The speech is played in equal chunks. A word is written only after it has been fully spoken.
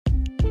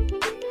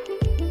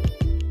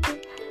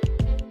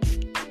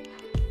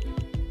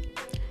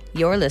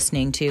You're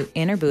listening to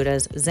Inner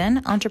Buddha's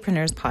Zen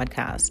Entrepreneurs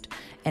Podcast,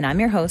 and I'm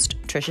your host,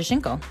 Trisha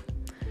Schinkel.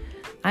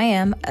 I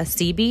am a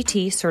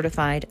CBT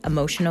certified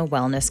emotional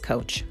wellness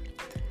coach.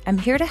 I'm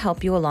here to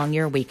help you along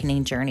your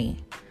awakening journey.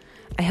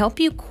 I help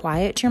you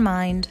quiet your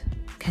mind,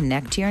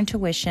 connect to your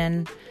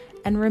intuition,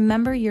 and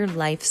remember your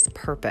life's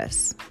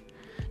purpose.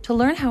 To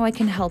learn how I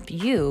can help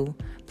you,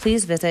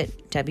 please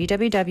visit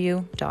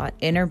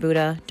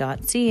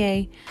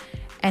www.innerbuddha.ca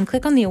and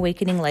click on the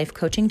Awakening Life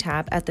Coaching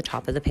tab at the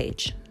top of the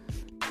page.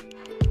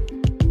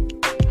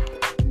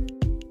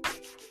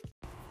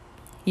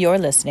 You're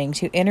listening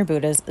to Inner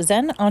Buddha's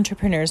Zen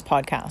Entrepreneurs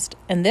Podcast,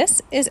 and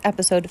this is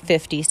episode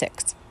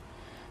 56.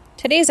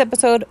 Today's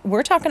episode,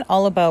 we're talking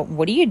all about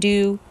what do you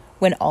do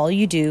when all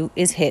you do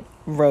is hit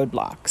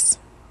roadblocks.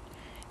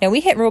 Now,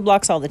 we hit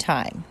roadblocks all the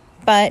time,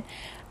 but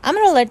I'm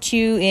going to let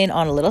you in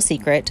on a little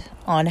secret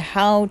on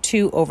how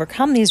to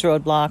overcome these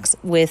roadblocks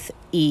with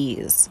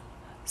ease.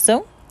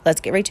 So,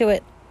 let's get right to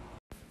it.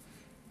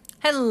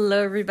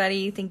 Hello,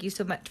 everybody. Thank you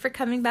so much for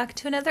coming back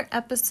to another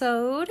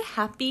episode.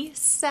 Happy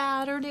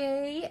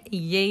Saturday.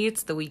 Yay,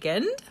 it's the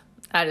weekend.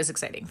 That is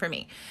exciting for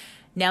me.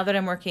 Now that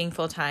I'm working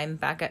full-time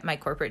back at my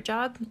corporate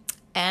job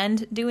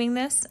and doing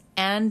this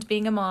and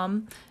being a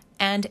mom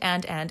and.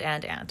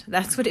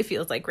 That's what it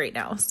feels like right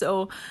now.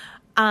 So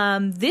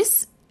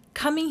this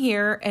coming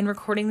here and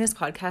recording this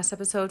podcast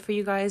episode for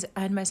you guys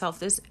and myself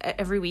this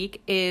every week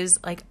is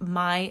like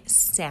my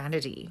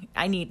sanity.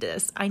 I need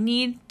this. I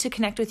need to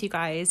connect with you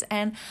guys.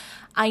 And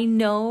I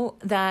know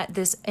that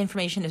this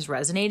information is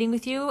resonating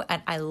with you,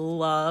 and I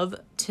love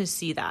to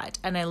see that.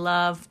 And I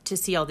love to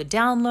see all the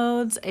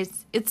downloads.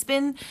 It's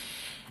been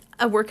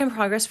a work in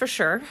progress for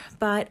sure,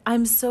 but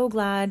I'm so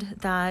glad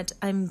that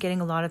I'm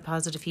getting a lot of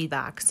positive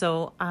feedback.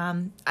 So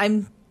I'm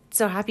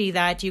so happy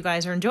that you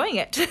guys are enjoying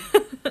it.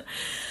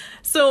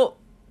 So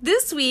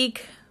this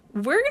week,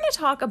 we're going to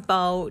talk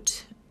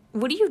about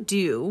what do you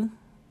do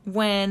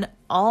when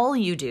all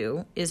you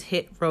do is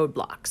hit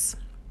roadblocks.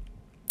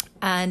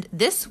 And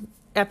this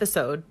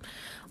episode,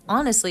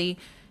 honestly,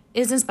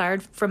 is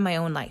inspired from my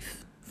own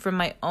life, from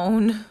my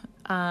own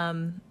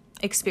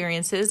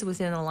experiences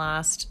within the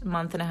last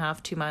month and a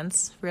half, 2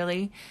 months,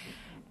 really.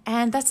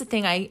 And that's the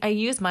thing. I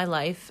use my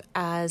life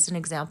as an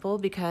example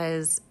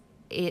because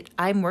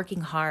I'm working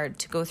hard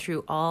to go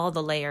through all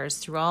the layers,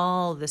 through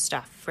all the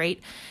stuff, right?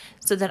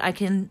 So that I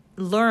can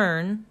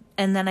learn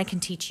and then I can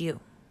teach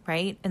you,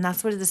 right? And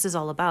that's what this is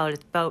all about.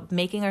 It's about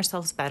making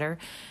ourselves better,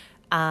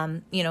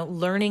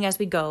 learning as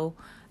we go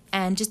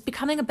and just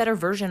becoming a better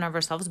version of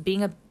ourselves,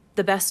 being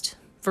the best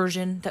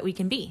version that we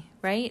can be,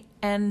 right?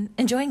 And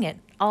enjoying it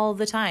all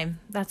the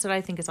time. That's what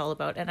I think it's all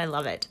about, and I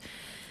love it.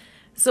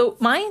 So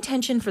my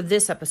intention for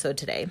this episode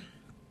today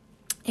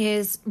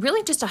is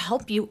really just to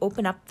help you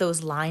open up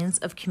those lines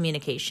of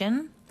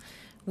communication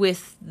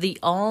with the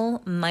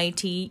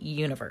almighty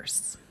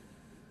universe.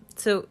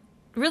 So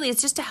really,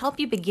 it's just to help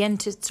you begin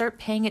to start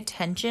paying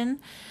attention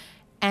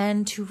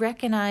and to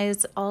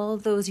recognize all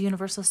those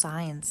universal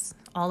signs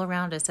all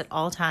around us at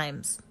all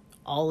times,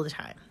 all the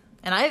time.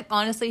 And I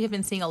honestly have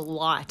been seeing a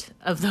lot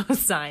of those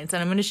signs,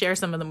 and I'm going to share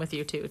some of them with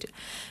you too,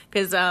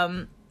 because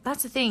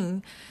that's the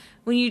thing.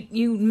 When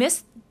you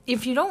miss,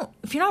 if you're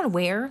not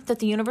aware that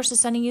the universe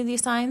is sending you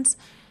these signs,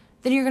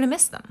 then you're going to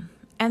miss them.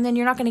 And then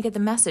you're not going to get the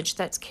message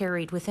that's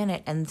carried within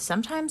it. And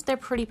sometimes they're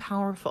pretty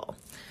powerful.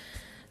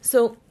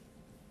 So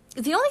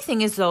the only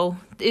thing is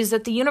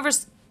that the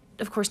universe,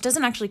 of course,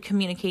 doesn't actually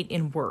communicate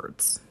in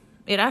words.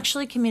 It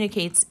actually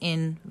communicates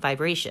in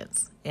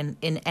vibrations, in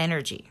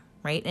energy,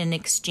 right? An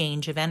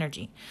exchange of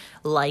energy.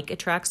 Like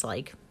attracts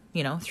like,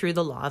 through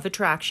the law of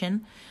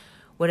attraction.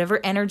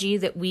 Whatever energy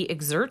that we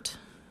exert,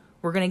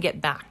 we're going to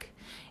get back.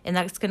 And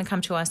that's going to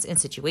come to us in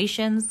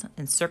situations,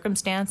 in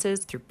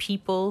circumstances, through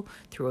people,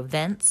 through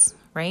events,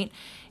 right?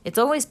 It's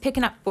always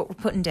picking up what we're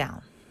putting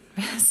down.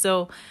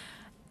 So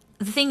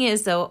the thing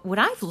is, though, what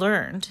I've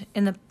learned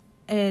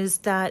is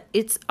that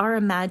it's our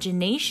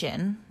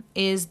imagination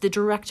is the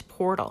direct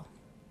portal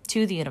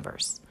to the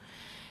universe.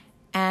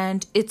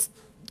 And it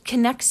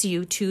connects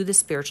you to the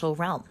spiritual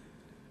realm.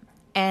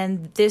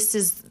 And this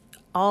is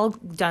all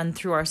done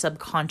through our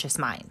subconscious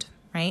mind,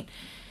 right?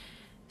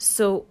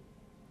 So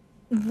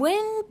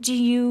when do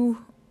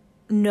you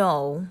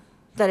know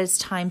that it's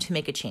time to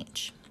make a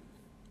change?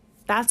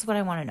 That's what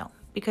I want to know.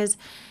 Because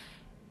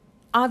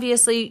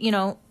obviously,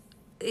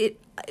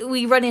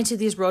 we run into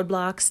these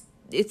roadblocks,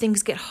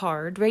 things get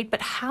hard, right?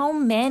 But how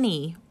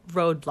many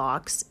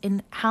roadblocks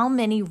and how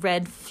many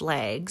red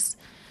flags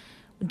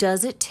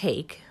does it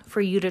take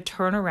for you to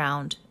turn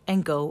around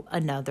and go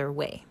another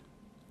way?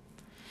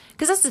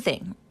 Because that's the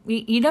thing.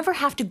 You never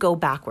have to go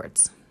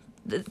backwards.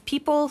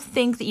 People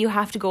think that you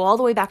have to go all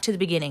the way back to the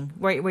beginning,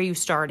 right where you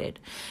started.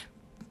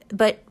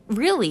 But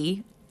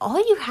really, all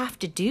you have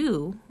to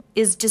do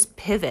is just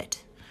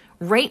pivot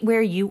right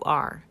where you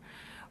are,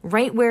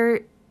 right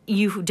where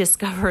you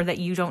discover that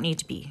you don't need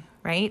to be,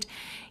 right?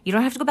 You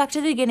don't have to go back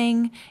to the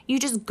beginning. You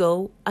just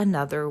go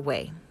another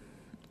way.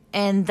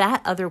 And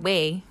that other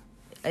way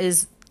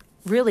is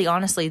really,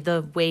 honestly,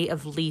 the way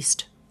of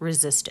least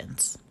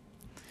resistance.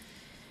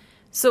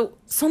 So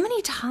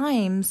many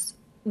times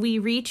we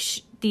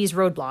reach these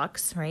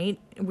roadblocks, right?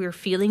 We're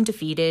feeling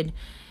defeated,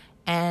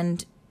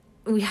 and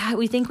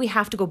we think we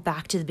have to go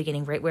back to the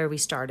beginning, right where we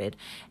started.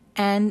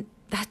 And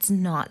that's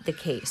not the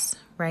case,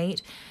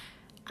 right?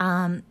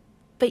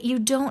 But you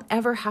don't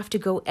ever have to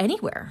go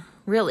anywhere,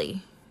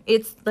 really.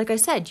 It's like I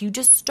said, you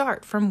just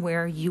start from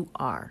where you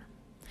are.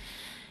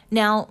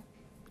 Now,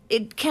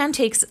 it can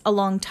take a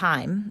long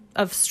time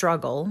of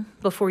struggle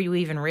before you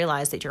even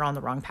realize that you're on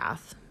the wrong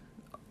path,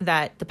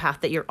 that the path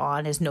that you're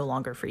on is no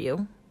longer for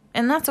you.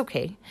 And that's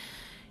okay.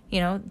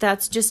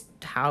 That's just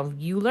how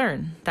you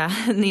learn.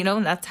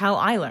 That's how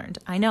I learned.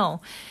 I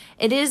know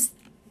it is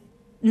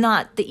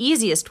not the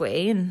easiest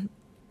way,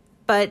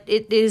 but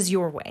it is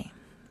your way,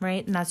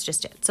 right? And that's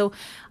just it. So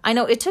I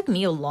know it took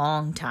me a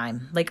long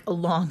time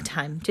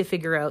to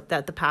figure out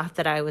that the path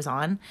that I was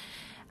on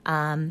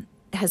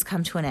has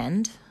come to an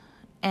end,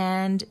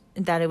 and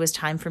that it was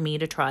time for me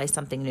to try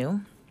something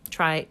new,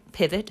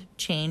 pivot,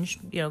 change,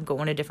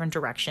 go in a different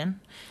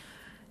direction.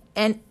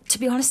 And to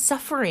be honest,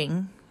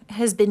 suffering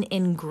has been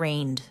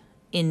ingrained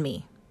in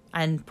me,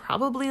 and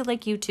probably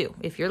like you too.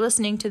 If you're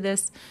listening to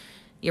this,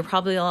 you're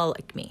probably all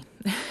like me.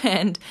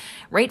 And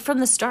right from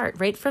the start,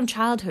 right from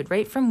childhood,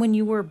 right from when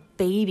you were a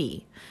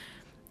baby,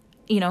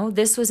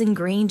 this was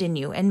ingrained in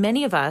you. And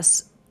many of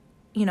us,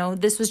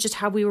 this was just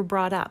how we were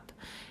brought up.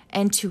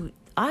 And to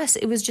us,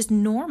 it was just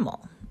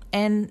normal.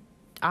 And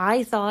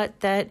I thought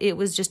that it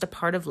was just a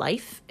part of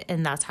life,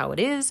 and that's how it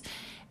is.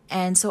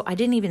 And so I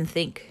didn't even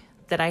think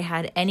that I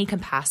had any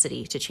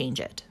capacity to change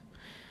it.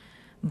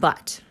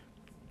 But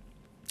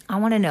I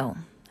want to know,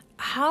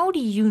 how do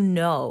you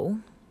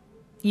know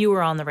you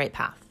were on the right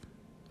path?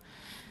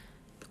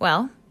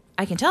 Well,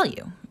 I can tell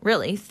you,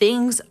 really,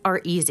 things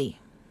are easy.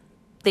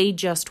 They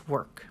just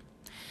work.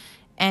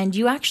 And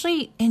you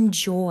actually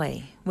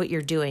enjoy what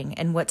you're doing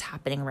and what's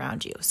happening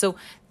around you. So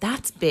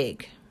that's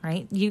big,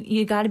 right?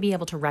 You got to be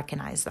able to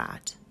recognize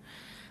that.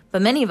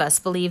 But many of us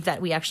believe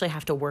that we actually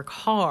have to work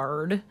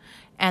hard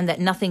and that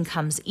nothing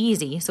comes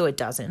easy, so it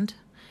doesn't.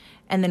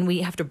 And then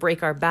we have to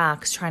break our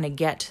backs trying to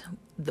get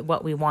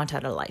what we want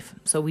out of life.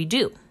 So we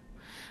do.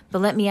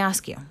 But let me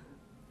ask you,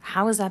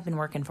 how has that been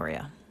working for you?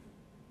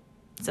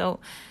 So,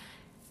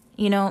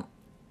 you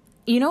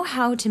know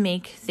how to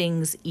make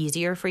things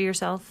easier for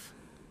yourself?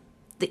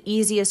 The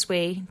easiest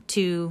way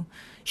to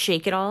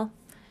shake it all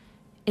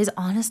is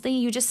honestly,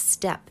 you just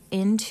step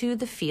into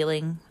the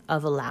feeling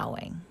of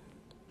allowing.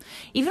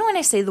 Even when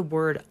I say the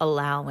word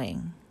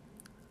allowing,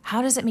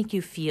 how does it make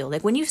you feel?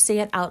 Like when you say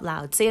it out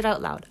loud,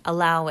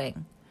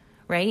 allowing,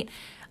 right?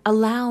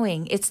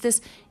 Allowing, it's this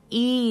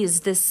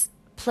ease, this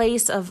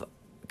place of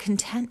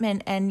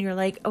contentment, and you're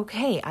like,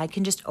 okay, I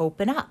can just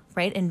open up,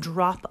 right? And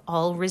drop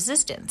all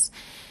resistance.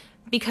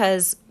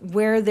 Because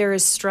where there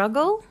is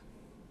struggle,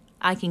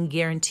 I can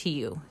guarantee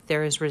you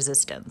there is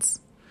resistance.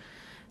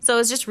 So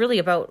it's just really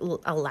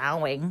about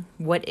allowing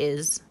what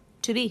is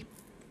to be.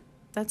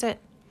 That's it.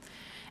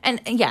 And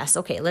yes,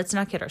 okay, let's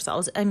not kid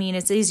ourselves. I mean,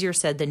 it's easier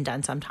said than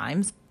done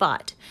sometimes,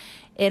 but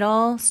it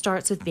all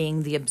starts with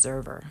being the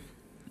observer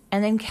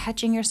and then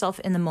catching yourself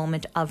in the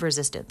moment of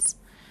resistance.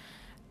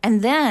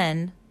 And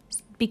then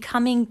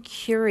becoming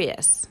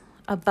curious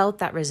about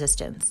that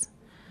resistance.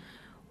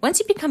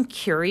 Once you become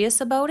curious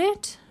about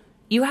it,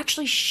 you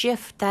actually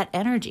shift that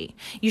energy.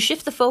 You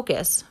shift the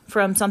focus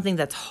from something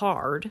that's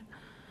hard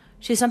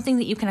to something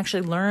that you can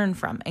actually learn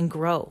from and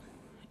grow.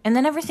 And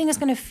then everything is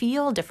going to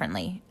feel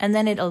differently. And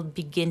then it'll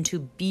begin to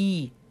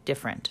be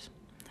different.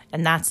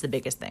 And that's the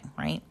biggest thing,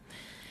 right?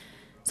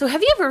 So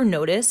have you ever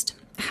noticed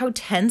how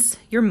tense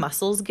your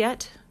muscles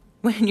get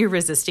when you're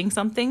resisting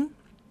something?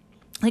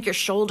 Like your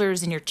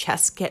shoulders and your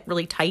chest get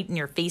really tight and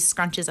your face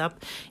scrunches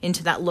up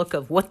into that look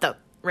of what the,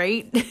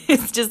 right?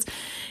 It's just,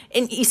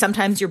 and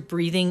sometimes your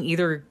breathing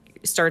either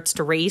starts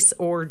to race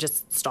or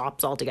just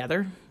stops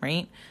altogether,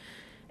 right?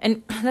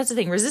 And that's the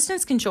thing.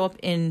 Resistance can show up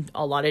in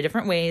a lot of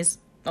different ways,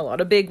 a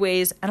lot of big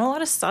ways, and a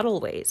lot of subtle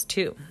ways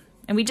too.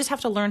 And we just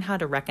have to learn how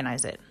to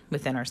recognize it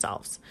within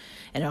ourselves.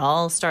 And it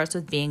all starts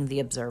with being the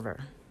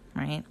observer,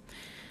 right?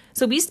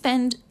 So we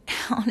spend,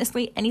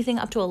 honestly, anything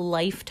up to a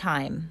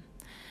lifetime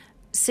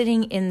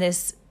sitting in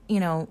this,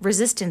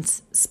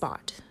 resistance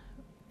spot.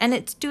 And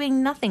it's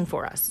doing nothing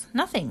for us.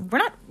 Nothing.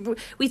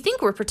 We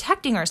think we're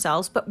protecting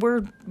ourselves, but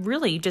we're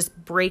really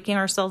just breaking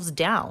ourselves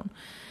down.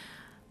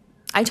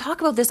 I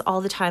talk about this all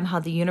the time, how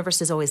the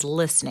universe is always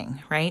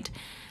listening, right?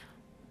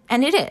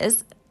 And it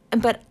is,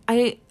 but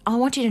I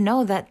want you to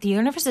know that the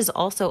universe is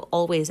also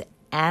always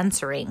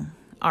answering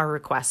our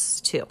requests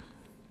too.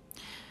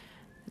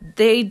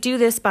 They do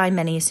this by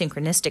many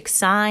synchronistic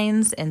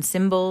signs and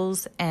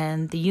symbols,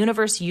 and the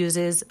universe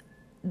uses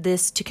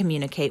this to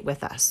communicate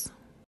with us.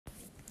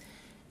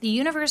 The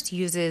universe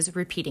uses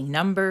repeating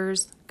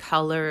numbers,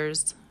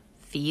 colors,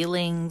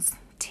 feelings,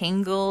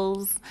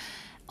 tingles,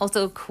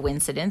 also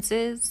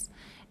coincidences,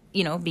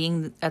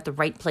 being at the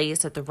right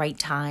place at the right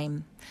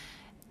time.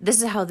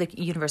 This is how the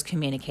universe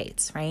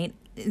communicates, right?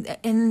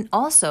 And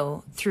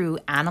also through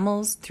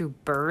animals, through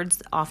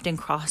birds often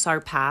cross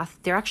our path.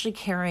 They're actually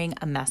carrying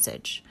a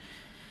message.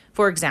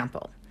 For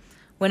example,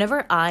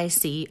 Whenever I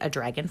see a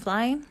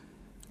dragonfly,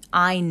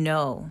 I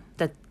know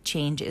that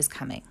change is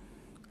coming.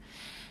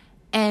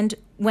 And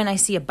when I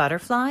see a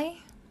butterfly,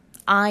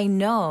 I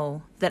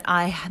know that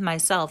I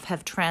myself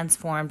have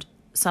transformed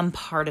some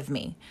part of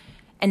me.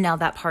 And now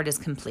that part is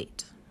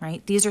complete,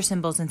 right? These are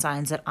symbols and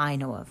signs that I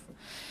know of.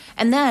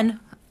 And then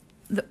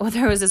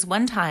there was this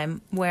one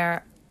time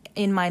where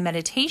in my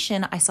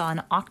meditation, I saw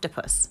an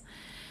octopus.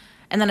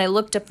 And then I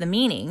looked up the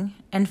meaning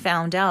and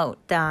found out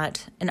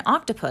that an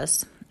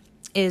octopus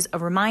is a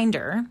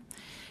reminder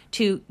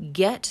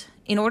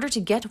in order to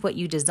get what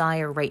you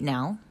desire right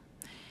now,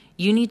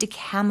 you need to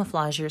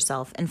camouflage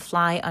yourself and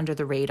fly under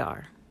the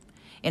radar.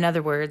 In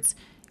other words,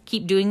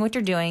 keep doing what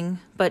you're doing,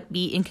 but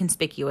be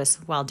inconspicuous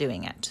while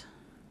doing it.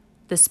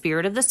 The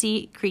spirit of the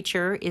sea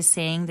creature is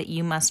saying that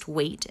you must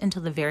wait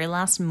until the very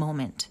last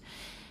moment,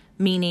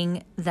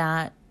 meaning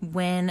that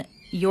when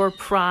your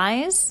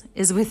prize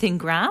is within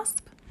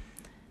grasp,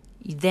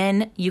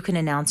 then you can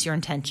announce your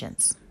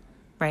intentions,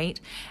 right?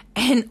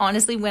 And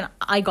honestly, when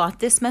I got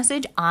this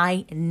message,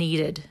 I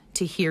needed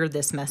to hear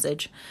this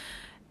message.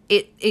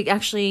 It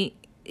actually,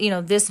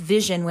 this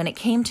vision, when it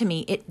came to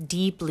me, it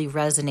deeply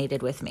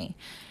resonated with me.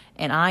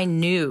 And I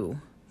knew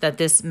that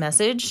this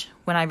message,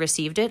 when I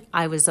received it,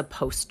 I was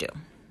supposed to,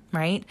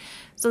 right?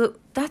 So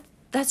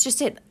that's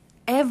just it.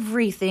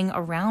 Everything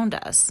around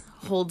us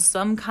holds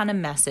some kind of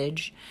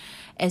message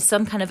and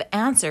some kind of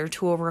answer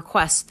to a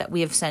request that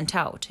we have sent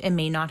out. It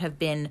may not have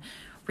been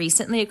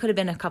recently. It could have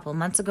been a couple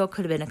months ago,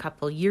 could have been a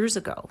couple years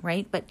ago,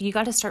 right? But you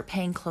got to start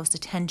paying close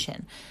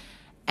attention.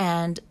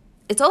 And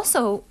it's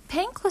also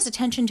paying close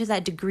attention to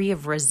that degree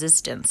of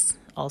resistance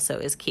also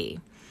is key.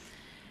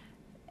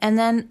 And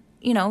then,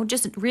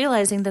 just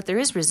realizing that there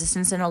is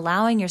resistance and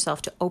allowing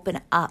yourself to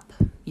open up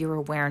your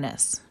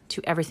awareness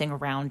to everything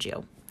around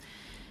you.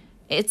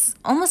 It's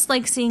almost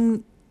like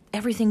seeing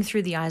everything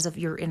through the eyes of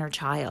your inner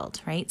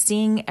child, right?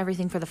 Seeing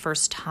everything for the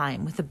first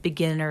time with a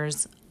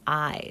beginner's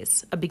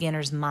eyes, a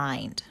beginner's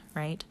mind,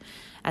 right?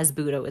 As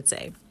Buddha would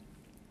say.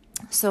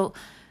 So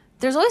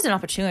there's always an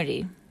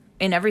opportunity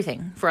in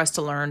everything for us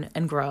to learn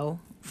and grow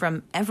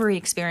from every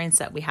experience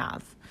that we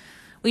have.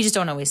 We just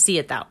don't always see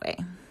it that way,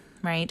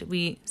 right?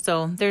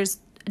 So there's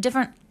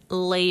different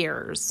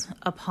layers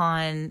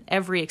upon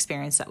every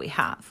experience that we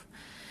have.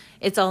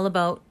 It's all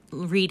about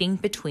reading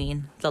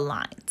between the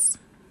lines.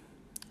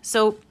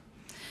 So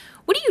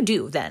what do you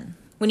do then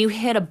when you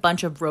hit a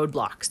bunch of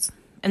roadblocks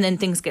and then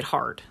things get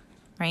hard,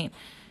 right?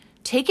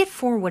 Take it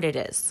for what it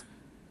is.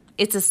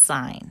 It's a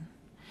sign.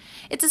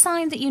 It's a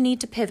sign that you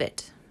need to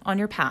pivot on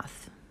your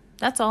path.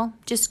 That's all.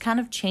 Just kind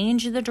of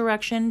change the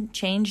direction,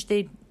 change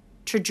the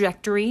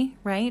trajectory,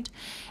 right?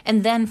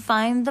 And then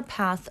find the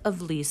path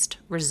of least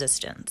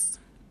resistance,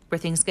 where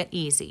things get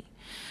easy,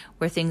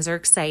 where things are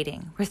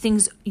exciting, where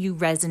things you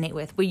resonate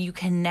with, where you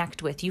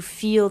connect with, you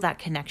feel that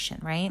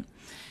connection, right?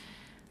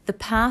 The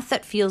path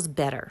that feels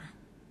better,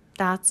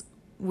 that's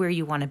where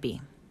you want to be.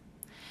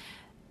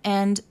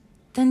 And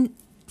then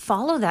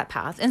follow that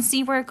path and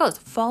see where it goes.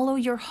 Follow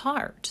your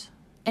heart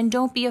and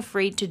don't be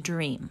afraid to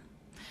dream.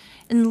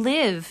 And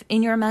live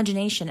in your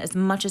imagination as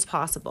much as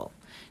possible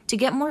to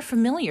get more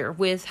familiar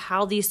with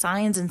how these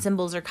signs and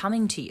symbols are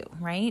coming to you,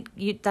 right?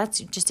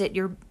 That's just it.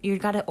 You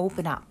got to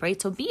open up,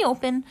 right? So be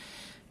open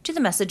to the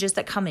messages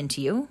that come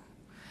into you.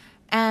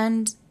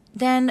 And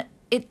then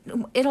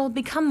it'll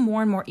become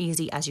more and more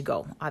easy as you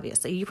go,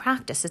 obviously. You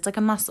practice. It's like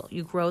a muscle.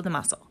 You grow the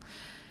muscle.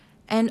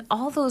 And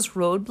all those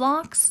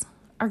roadblocks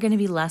are going to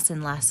be less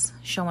and less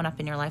showing up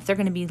in your life. They're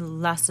going to be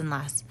less and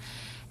less.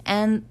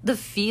 And the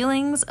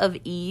feelings of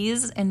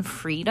ease and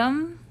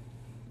freedom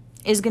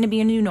is going to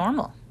be a new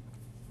normal.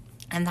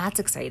 And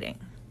that's exciting.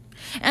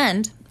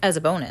 And as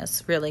a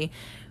bonus, really,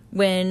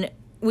 when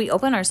we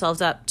open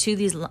ourselves up to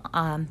these,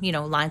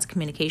 lines of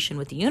communication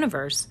with the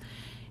universe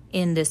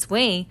in this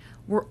way,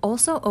 we're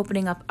also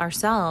opening up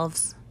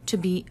ourselves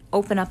to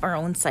open up our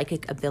own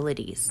psychic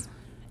abilities.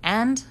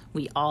 And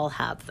we all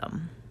have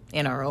them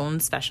in our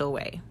own special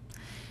way.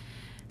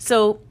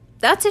 So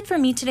that's it for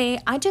me today.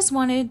 I just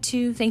wanted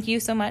to thank you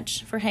so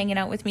much for hanging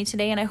out with me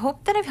today. And I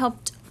hope that I've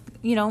helped,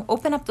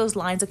 open up those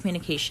lines of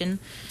communication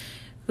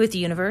with the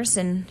universe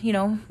and,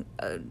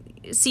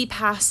 see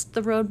past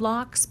the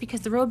roadblocks, because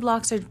the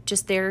roadblocks are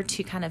just there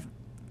to kind of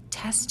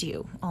test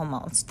you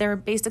almost. They're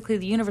basically,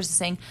 the universe is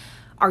saying,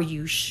 are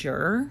you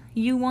sure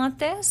you want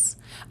this?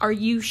 Are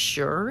you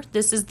sure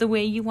this is the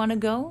way you want to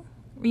go?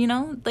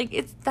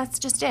 That's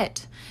just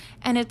it.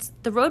 And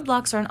the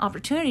roadblocks are an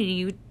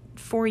opportunity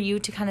for you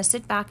to kind of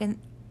sit back and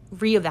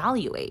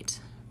reevaluate,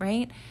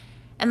 right?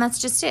 And that's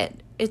just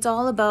it. It's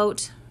all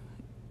about,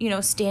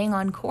 staying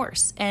on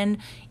course. And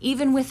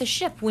even with a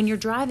ship, when you're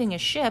driving a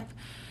ship,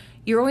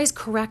 you're always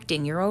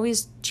correcting. You're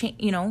always,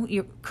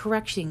 you're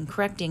correcting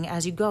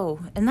as you go.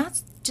 And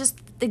that's just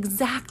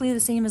exactly the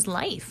same as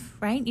life,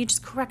 right? You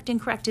just correct.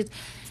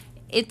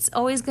 It's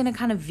always going to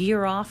kind of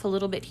veer off a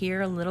little bit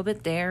here, a little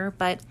bit there,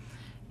 but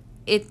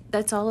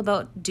that's all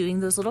about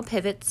doing those little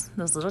pivots,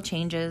 those little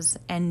changes,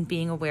 and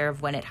being aware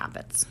of when it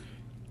happens.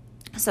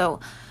 So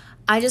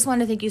I just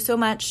want to thank you so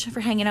much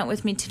for hanging out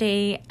with me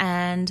today,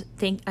 and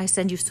I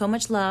send you so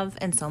much love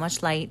and so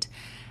much light,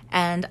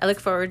 and I look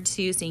forward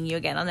to seeing you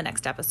again on the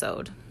next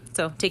episode.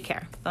 So take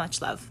care.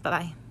 Much love.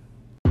 Bye-bye.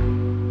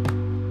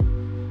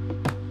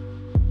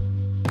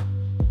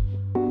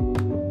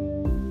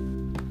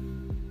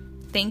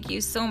 Thank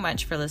you so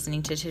much for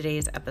listening to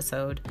today's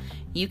episode.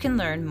 You can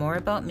learn more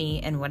about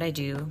me and what I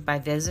do by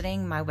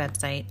visiting my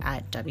website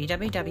at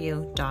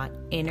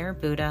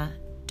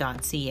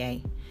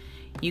www.innerbuddha.ca.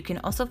 You can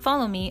also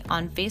follow me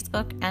on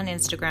Facebook and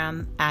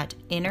Instagram at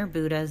Inner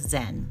Buddha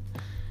Zen.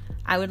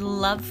 I would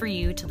love for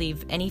you to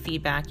leave any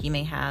feedback you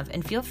may have,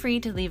 and feel free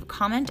to leave a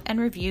comment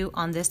and review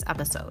on this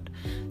episode.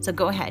 So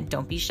go ahead,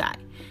 don't be shy.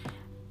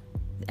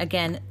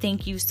 Again,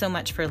 thank you so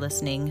much for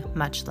listening.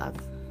 Much love.